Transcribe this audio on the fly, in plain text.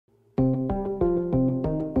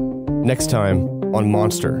Next time on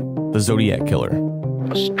Monster, the Zodiac Killer.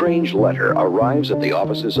 A strange letter arrives at the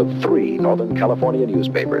offices of 3 Northern California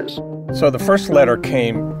newspapers. So the first letter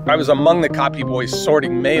came, I was among the copy boys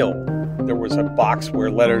sorting mail. There was a box where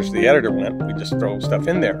letters to the editor went. We just throw stuff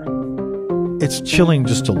in there. It's chilling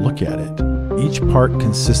just to look at it. Each part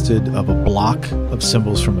consisted of a block of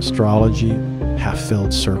symbols from astrology,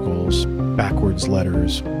 half-filled circles, backwards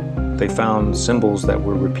letters. They found symbols that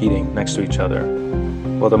were repeating next to each other.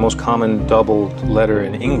 Well, the most common doubled letter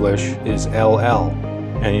in English is LL.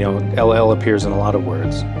 And, LL appears in a lot of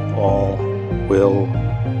words. All, will,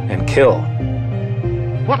 and kill.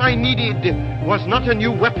 What I needed was not a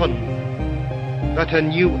new weapon, but a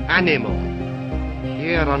new animal.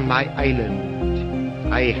 Here on my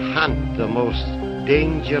island, I hunt the most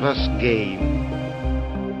dangerous game.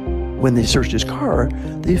 When they searched his car,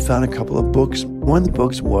 they found a couple of books. One of the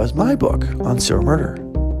books was my book on serial murder.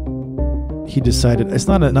 He decided it's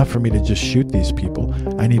not enough for me to just shoot these people.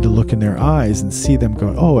 I need to look in their eyes and see them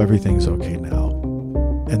go, oh, everything's okay now.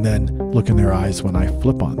 And then look in their eyes when I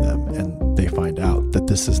flip on them and they find out that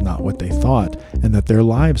this is not what they thought and that their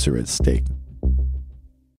lives are at stake.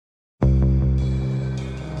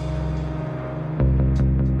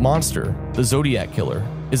 Monster, the Zodiac Killer,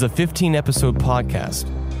 is a 15-episode podcast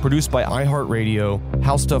produced by iHeartRadio,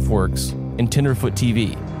 How Stuff Works, and Tenderfoot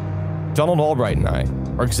TV. Donald Albright and I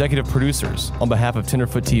are executive producers on behalf of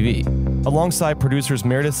Tenderfoot TV, alongside producers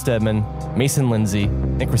Meredith Stedman, Mason Lindsay,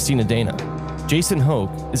 and Christina Dana. Jason Hoke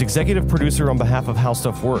is executive producer on behalf of How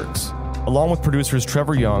Stuff Works, along with producers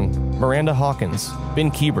Trevor Young, Miranda Hawkins, Ben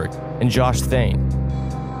Kubrick, and Josh Thane.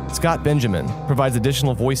 Scott Benjamin provides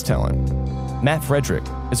additional voice talent. Matt Frederick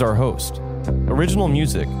is our host. Original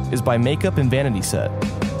music is by Makeup and Vanity Set.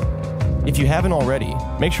 If you haven't already,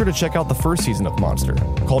 make sure to check out the first season of Monster,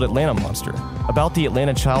 called Atlanta Monster, about the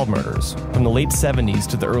Atlanta child murders from the late 70s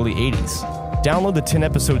to the early 80s. Download the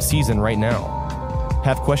 10-episode season right now.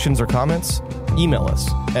 Have questions or comments? Email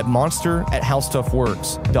us at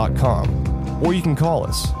monster@howstuffworks.com, or you can call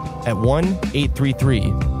us at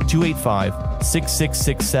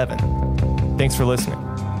 1-833-285-6667. Thanks for listening.